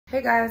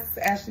Hey guys, it's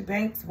Ashley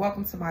Banks.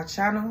 Welcome to my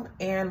channel.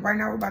 And right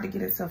now we're about to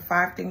get into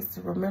 5 things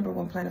to remember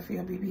when planning for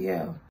your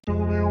BBL.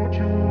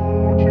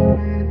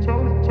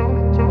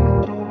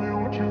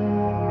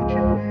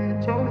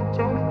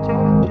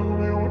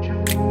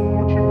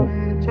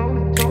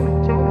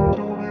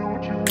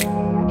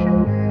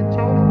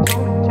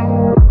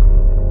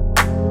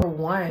 Number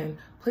 1,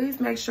 please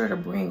make sure to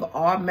bring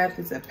all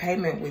methods of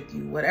payment with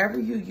you. Whatever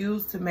you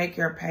use to make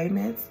your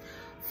payments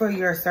for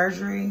your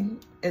surgery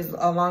is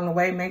along the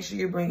way. Make sure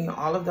you're bringing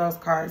all of those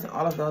cards and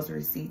all of those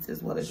receipts,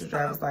 as well as your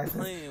driver's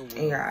license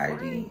and your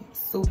ID.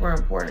 Super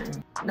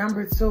important.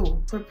 Number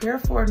 2, prepare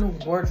for a new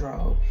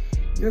wardrobe.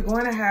 You're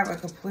going to have a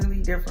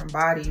completely different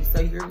body,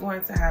 so you're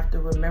going to have to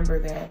remember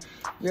that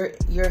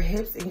your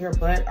hips and your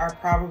butt are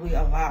probably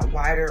a lot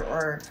wider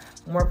or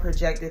more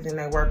projected than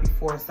they were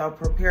before. So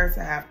prepare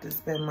to have to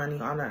spend money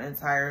on an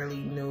entirely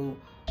new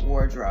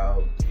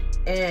wardrobe.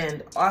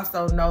 And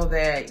also know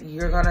that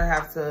you're gonna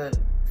have to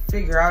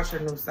figure out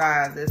your new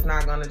size. It's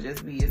not gonna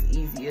just be as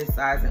easy as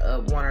sizing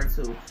up 1 or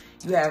 2.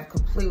 You have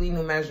completely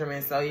new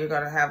measurements, so you're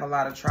gonna have a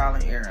lot of trial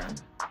and error.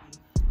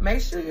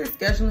 Make sure you're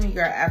scheduling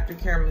your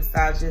aftercare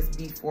massages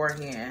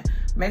beforehand.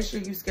 Make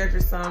sure you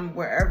schedule some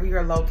wherever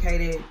your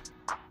located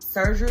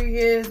surgery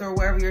is or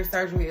wherever your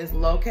surgery is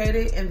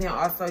located. And then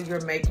also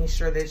you're making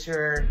sure that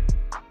you're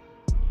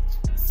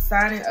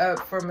signing up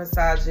for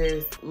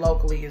massages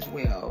locally as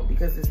well,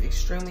 because it's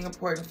extremely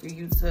important for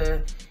you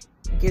to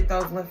get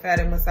those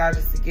lymphatic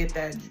massages to get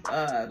that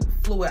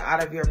fluid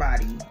out of your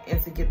body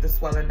and to get the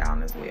swelling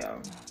down as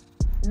well.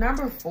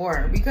 Number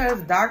 4,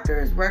 because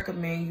doctors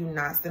recommend you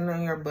not sitting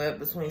on your butt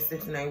between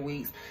 6 and 8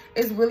 weeks,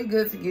 it's really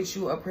good to get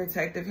you a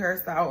protective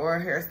hairstyle or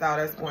a hairstyle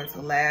that's going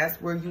to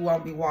last, where you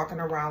won't be walking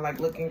around like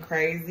looking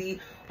crazy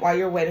while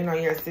you're waiting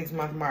on your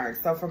 6-month mark.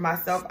 So for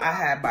myself, I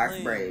had box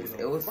braids.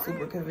 It was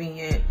super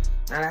convenient.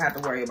 I don't have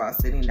to worry about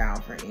sitting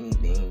down for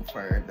anything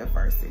for the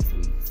first 6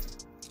 weeks.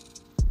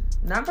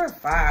 Number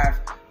 5,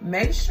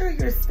 make sure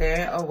you're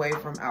staying away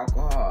from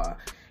alcohol.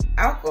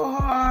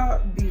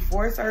 Alcohol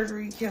before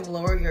surgery can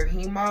lower your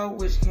hemo,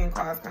 which can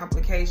cause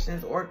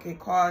complications or can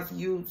cause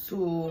you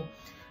to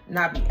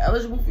not be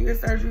eligible for your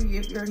surgery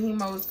if your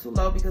hemo is too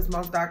low, because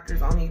most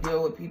doctors only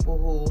deal with people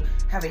who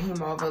have a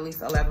hemo of at least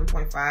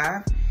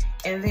 11.5.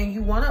 And then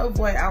you want to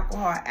avoid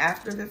alcohol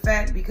after the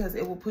fact, because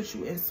it will put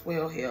you in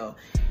swell hell.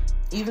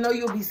 Even though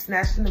you'll be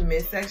snatched in the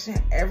midsection,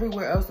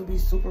 everywhere else will be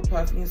super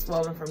puffy and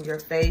swollen, from your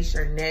face,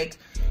 your neck,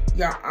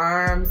 your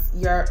arms,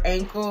 your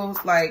ankles.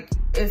 Like,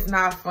 it's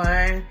not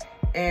fun.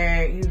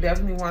 And you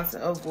definitely want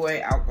to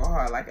avoid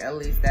alcohol, like at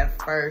least that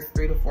first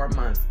 3 to 4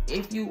 months.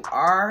 If you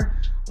are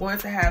going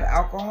to have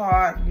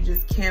alcohol, you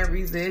just can't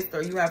resist,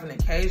 or you have an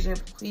occasion,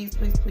 please,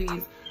 please,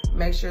 please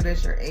make sure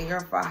that you're in your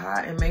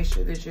faja, and make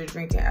sure that you're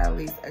drinking at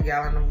least a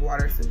gallon of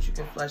water so that you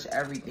can flush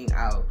everything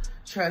out.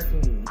 Trust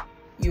me,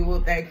 you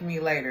will thank me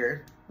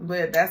later.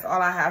 But that's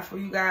all I have for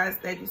you guys.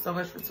 Thank you so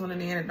much for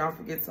tuning in, and don't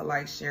forget to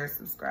like, share,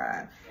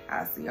 subscribe.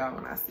 I'll see y'all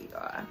when I see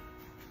y'all.